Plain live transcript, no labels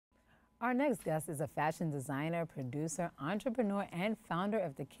Our next guest is a fashion designer, producer, entrepreneur, and founder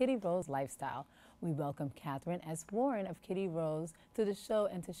of the Kitty Rose lifestyle. We welcome Catherine S. Warren of Kitty Rose to the show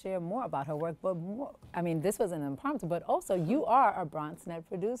and to share more about her work. But more, I mean, this was an impromptu, but also you are a BronxNet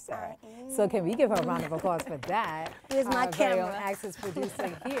producer. So can we give her a round of applause for that? Here's my camera. Very own Access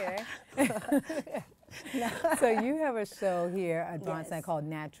producer here. So you have a show here at BronxNet called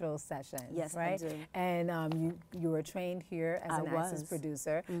Natural Sessions, yes, right? I do. And you were trained here as an Access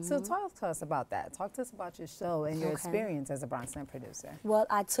producer. So talk to us about that. Talk to us about your show and your experience as a BronxNet producer. Well,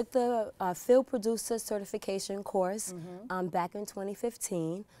 I took the field producer certification course back in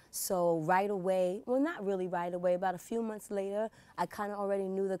 2015. So right away, well, not really right away, about a few months later, I kind of already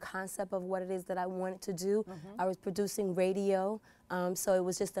knew the concept of what it is that I wanted to do. I was producing radio. So it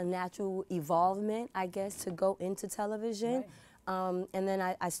was just a natural evolvement, I guess, to go into television. And then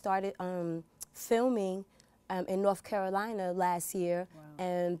I started filming in North Carolina last year,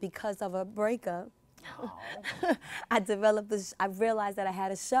 and because of a breakup, I realized that I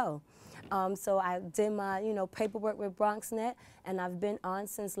had a show. So I did my, paperwork with BronxNet, and I've been on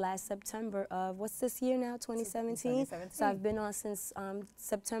since last September of, what's this year now, 2017? So I've been on since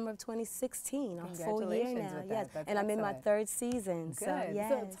September of 2016, a full year now, yes. And I'm in my third season, Good. so yes.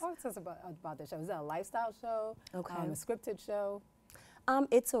 So talk to us about the show. Is it a lifestyle show, a scripted show?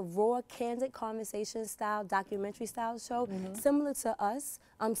 It's a raw, candid conversation style, documentary style show, similar to us,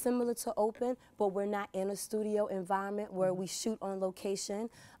 similar to Open, but we're not in a studio environment where we shoot on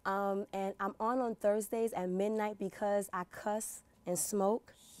location. And I'm on Thursdays at midnight because I cuss and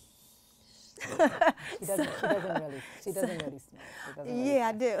smoke. She doesn't really smoke. Yeah,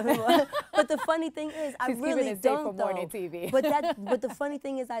 I do. But the funny thing is, I really don't, though. TV. But the funny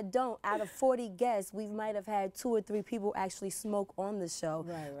thing is, I don't. Out of 40 guests, we might have had 2 or 3 people actually smoke on the show.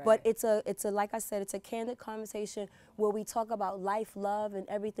 Right. But it's a like I said, it's a candid conversation where we talk about life, love, and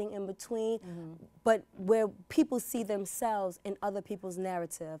everything in between. But where people see themselves in other people's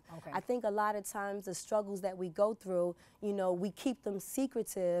narrative. I think a lot of times the struggles that we go through, we keep them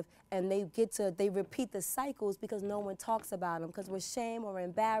secretive, and they repeat the cycles because no one talks about them, because we're ashamed or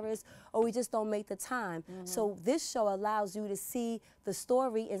embarrassed, or we just don't make the time. So this show allows you to see the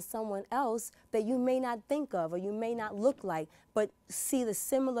story in someone else that you may not think of or you may not look like, but hear the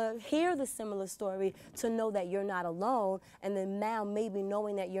similar story to know that you're not alone. And then now, maybe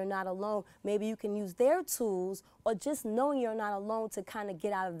knowing that you're not alone, maybe you can use their tools, or just knowing you're not alone, to kind of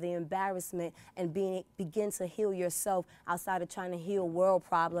get out of the embarrassment and begin to heal yourself outside of trying to heal world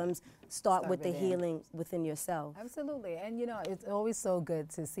problems. Start with the healing within yourself. Absolutely. And it's always so good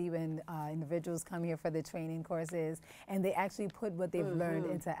to see when individuals come here for the training courses and they actually put what they've learned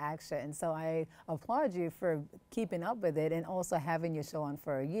into action. So I applaud you for keeping up with it and also having your show on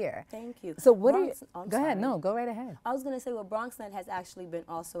for a year. Thank you. So what go ahead. No, go right ahead. I was going to say, well, BronxNet has actually been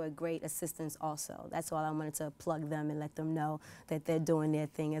also a great assistance also. That's all I wanted to plug them and let them know that they're doing their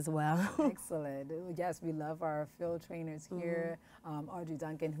thing as well. Excellent. Yes, we love our field trainers here. Audrey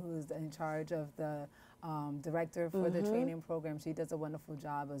Duncan, who's in charge of the director for the training program, she does a wonderful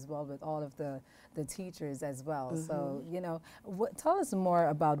job as well with all of the teachers as well. So, tell us more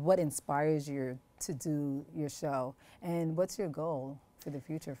about what inspires you to do your show, and what's your goal for the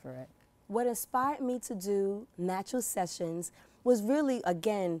future for it? What inspired me to do Natural Sessions was really,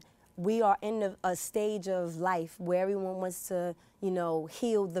 again, we are in a stage of life where everyone wants to,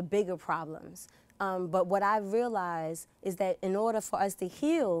 heal the bigger problems. But what I realized is that in order for us to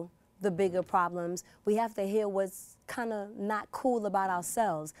heal the bigger problems, we have to heal what's kind of not cool about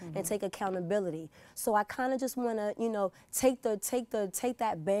ourselves and take accountability. So I kind of just want to, take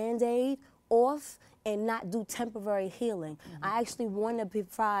that Band-Aid off and not do temporary healing. I actually want to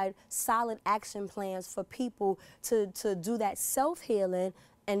provide solid action plans for people to do that self-healing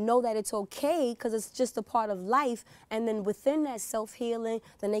and know that it's okay because it's just a part of life. And then within that self-healing,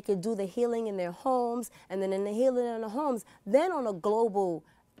 then they can do the healing in their homes, and then in the healing in the homes, then on a global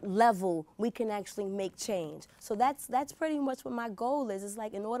level, we can actually make change. So that's pretty much what my goal is. It's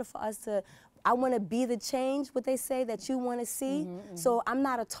like, in order for us to, I want to be the change, what they say, that you want to see. So I'm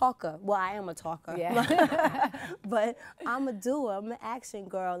not a talker. Well, I am a talker. But I'm a doer. I'm an action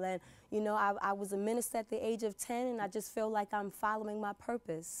girl. And, I was a minister at the age of 10, and I just feel like I'm following my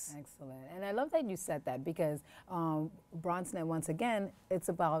purpose. Excellent. And I love that you said that, because BronxNet, once again, it's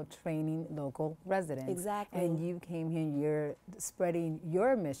about training local residents. Exactly. And you came here, you're spreading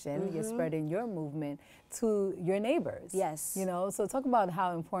your mission, you're spreading your movement to your neighbors. Yes. So talk about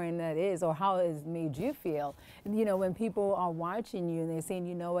how important that is, or how it's made you feel. When people are watching you and they're saying,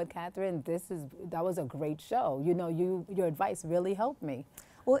 you know what, Catherine, that was a great show. Your advice really helped me.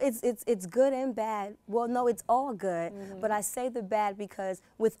 Well, it's good and bad. Well, no, it's all good. But I say the bad because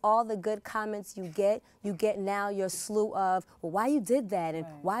with all the good comments you get now your slew of, well, why you did that, and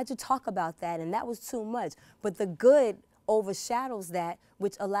why'd you talk about that, and that was too much. But the good overshadows that,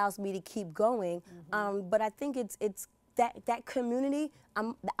 which allows me to keep going. But I think it's that community.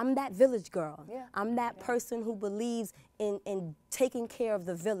 I'm that village girl. Yeah. I'm that person who believes in taking care of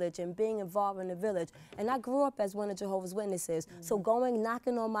the village and being involved in the village. And I grew up as one of Jehovah's Witnesses. So going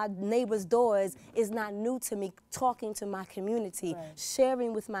knocking on my neighbors' doors is not new to me. Talking to my community,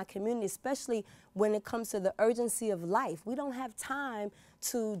 sharing with my community, especially when it comes to the urgency of life. We don't have time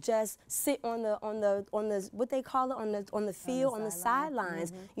to just sit on the what they call it, on the field, on the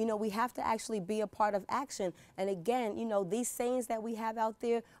sidelines. You know, we have to actually be a part of action. And again, you know, these sayings that we have out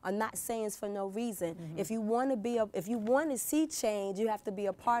there are not sayings for no reason. If you want to see change, you have to be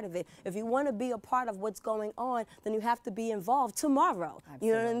a part of it. If you want to be a part of what's going on, then you have to be involved tomorrow. Absolutely.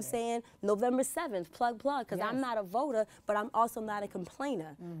 You know what I'm saying? November 7th, plug, because I'm not a voter, but I'm also not a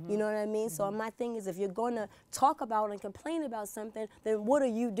complainer. You know what I mean? So my thing is, if you're going to talk about and complain about something, then what are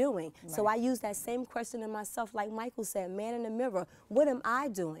you doing? So I use that same question in myself, like Michael said, man in the mirror, what am I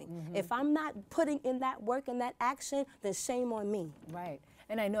doing? If I'm not putting in that work and that action, then shame on me. Right.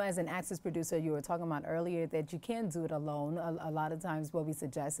 And I know as an Access producer, you were talking about earlier that you can't do it alone. A lot of times what we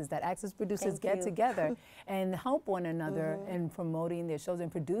suggest is that Access producers get together and help one another in promoting their shows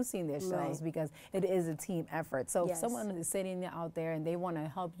and producing their shows because it is a team effort. So if someone is sitting out there and they want to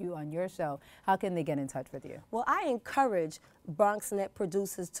help you on your show, how can they get in touch with you? Well, I encourage BronxNet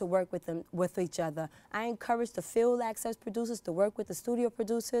producers to work with each other. I encourage the field Access producers to work with the studio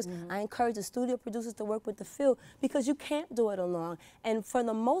producers. I encourage the studio producers to work with the field because you can't do it alone. And for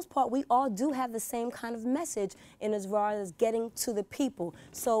the most part, we all do have the same kind of message in as far as getting to the people.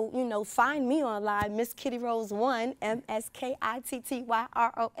 So, you know, find me online, Miss Kitty Rose 1,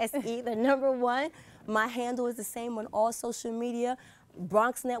 MSKITTYROSE, the number 1. My handle is the same on all social media.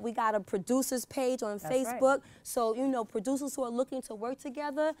 BronxNet, we got a producers page on Facebook. So, you know, producers who are looking to work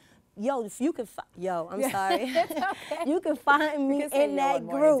together, yo, if you can, I'm sorry. You can find me in that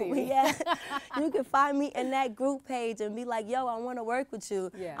group. You can find me in that group page and be like, yo, I want to work with you.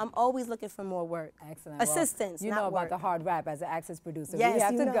 I'm always looking for more work. Excellent. Assistance, well, you know about the hard rap as an Access producer. Yes, we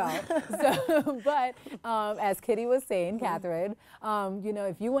have to go. So, but as Kitty was saying, Catherine, you know,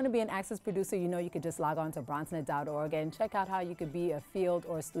 if you want to be an Access producer, you know, you could just log on to BronxNet.org and check out how you could be a field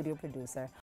or studio producer.